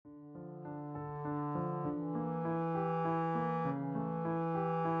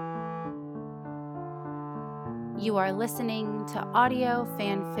You are listening to Audio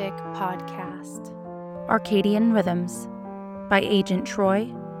Fanfic Podcast. Arcadian Rhythms by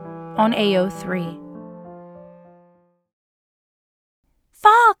AgentTroi on AO3.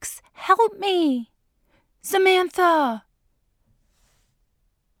 Fox, help me! Samantha!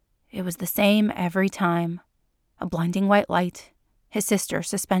 It was the same every time. A blinding white light, his sister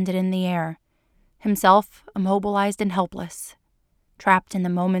suspended in the air, himself immobilized and helpless, trapped in the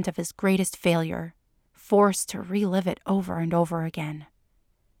moment of his greatest failure, forced to relive it over and over again.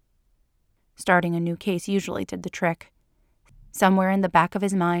 Starting a new case usually did the trick. Somewhere in the back of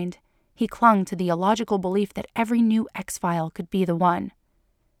his mind, he clung to the illogical belief that every new X-file could be the one.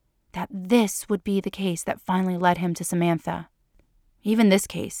 That this would be the case that finally led him to Samantha. Even this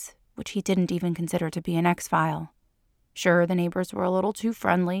case, which he didn't even consider to be an X-file. Sure, the neighbors were a little too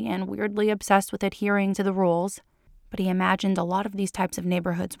friendly and weirdly obsessed with adhering to the rules, but he imagined a lot of these types of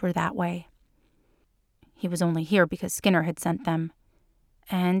neighborhoods were that way. He was only here because Skinner had sent them.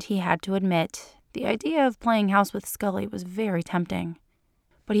 And he had to admit, the idea of playing house with Scully was very tempting.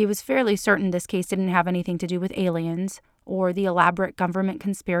 But he was fairly certain this case didn't have anything to do with aliens, or the elaborate government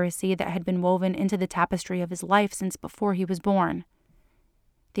conspiracy that had been woven into the tapestry of his life since before he was born.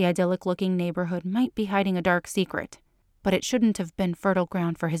 The idyllic-looking neighborhood might be hiding a dark secret, but it shouldn't have been fertile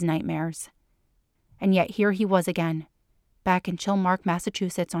ground for his nightmares. And yet here he was again, back in Chilmark,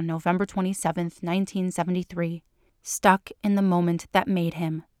 Massachusetts on November 27th, 1973, stuck in the moment that made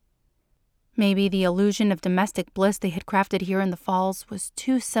him. Maybe the illusion of domestic bliss they had crafted here in the Falls was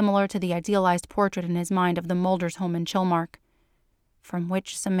too similar to the idealized portrait in his mind of the Mulders' home in Chilmark, from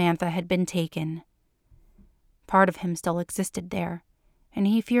which Samantha had been taken. Part of him still existed there, and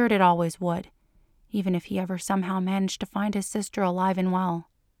he feared it always would, even if he ever somehow managed to find his sister alive and well.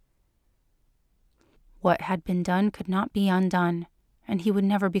 What had been done could not be undone, and he would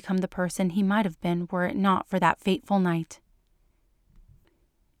never become the person he might have been were it not for that fateful night.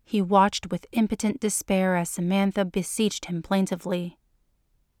 He watched with impotent despair as Samantha beseeched him plaintively.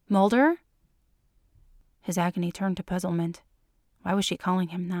 "Mulder?" His agony turned to puzzlement. Why was she calling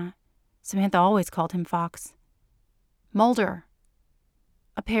him that? Samantha always called him Fox. "Mulder."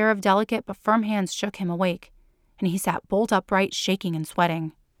 A pair of delicate but firm hands shook him awake, and he sat bolt upright, shaking and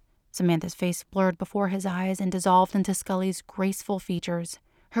sweating. Samantha's face blurred before his eyes and dissolved into Scully's graceful features,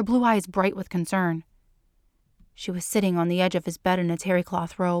 her blue eyes bright with concern. She was sitting on the edge of his bed in a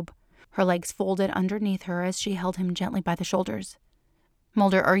terrycloth robe, her legs folded underneath her as she held him gently by the shoulders.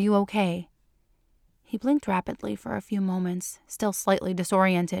 "Mulder, are you okay?" He blinked rapidly for a few moments, still slightly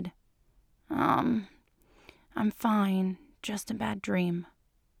disoriented. I'm fine. Just a bad dream."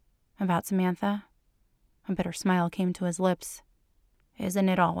 "About Samantha?" A bitter smile came to his lips. "Isn't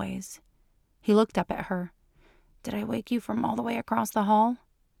it always?" He looked up at her. "Did I wake you from all the way across the hall?"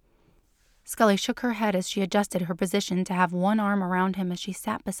 Scully shook her head as she adjusted her position to have one arm around him as she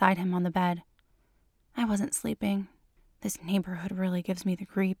sat beside him on the bed. "I wasn't sleeping. This neighborhood really gives me the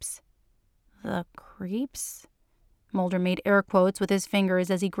creeps." "The creeps?" Mulder made air quotes with his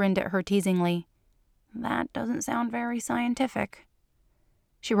fingers as he grinned at her teasingly. "That doesn't sound very scientific."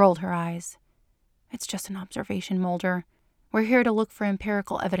 She rolled her eyes. "It's just an observation, Mulder. We're here to look for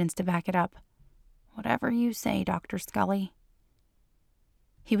empirical evidence to back it up." "Whatever you say, Dr. Scully."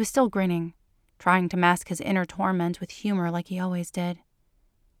 He was still grinning, trying to mask his inner torment with humor like he always did.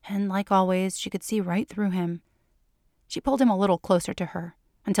 And like always, she could see right through him. She pulled him a little closer to her,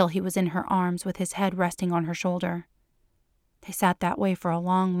 until he was in her arms with his head resting on her shoulder. They sat that way for a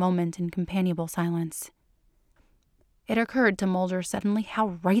long moment in companionable silence. It occurred to Mulder suddenly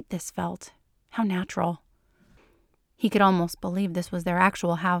how right this felt, how natural. He could almost believe this was their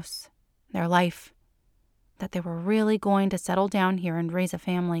actual house, their life, that they were really going to settle down here and raise a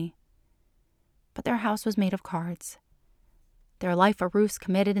family. But their house was made of cards. Their life a ruse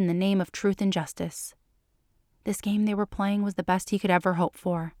committed in the name of truth and justice. This game they were playing was the best he could ever hope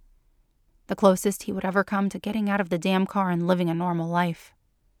for. The closest he would ever come to getting out of the damn car and living a normal life.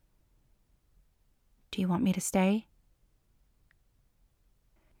 "Do you want me to stay?"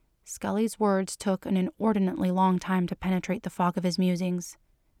 Scully's words took an inordinately long time to penetrate the fog of his musings,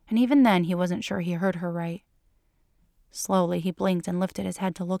 and even then he wasn't sure he heard her right. Slowly he blinked and lifted his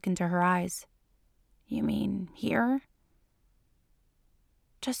head to look into her eyes. "You mean here?"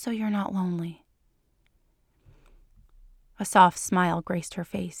 "Just so you're not lonely." A soft smile graced her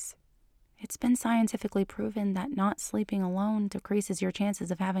face. It's been scientifically proven that not sleeping alone decreases your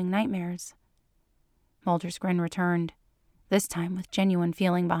chances of having nightmares. Mulder's grin returned, this time with genuine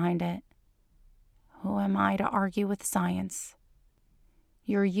feeling behind it. "Who am I to argue with science?"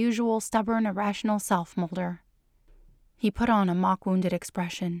 "Your usual stubborn, irrational self, Mulder." He put on a mock-wounded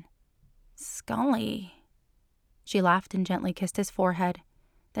expression. "Scully." She laughed and gently kissed his forehead,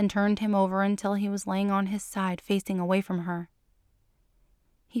 then turned him over until he was laying on his side, facing away from her.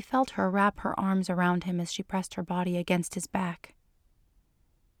 He felt her wrap her arms around him as she pressed her body against his back.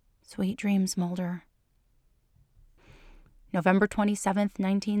 Sweet dreams, Mulder. November 27th,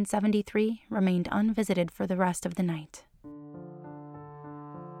 1973, remained unvisited for the rest of the night.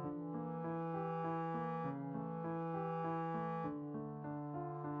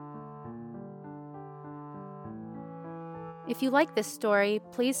 If you like this story,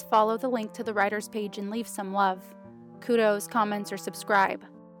 please follow the link to the writer's page and leave some love. Kudos, comments, or subscribe.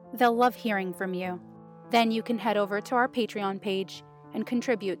 They'll love hearing from you. Then you can head over to our Patreon page and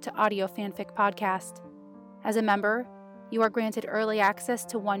contribute to Audio Fanfic Podcast. As a member, you are granted early access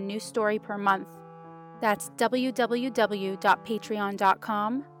to one new story per month. That's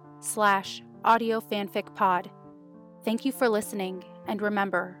www.patreon.com/audiofanficpod. Thank you for listening, and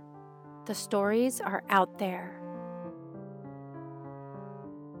remember, the stories are out there.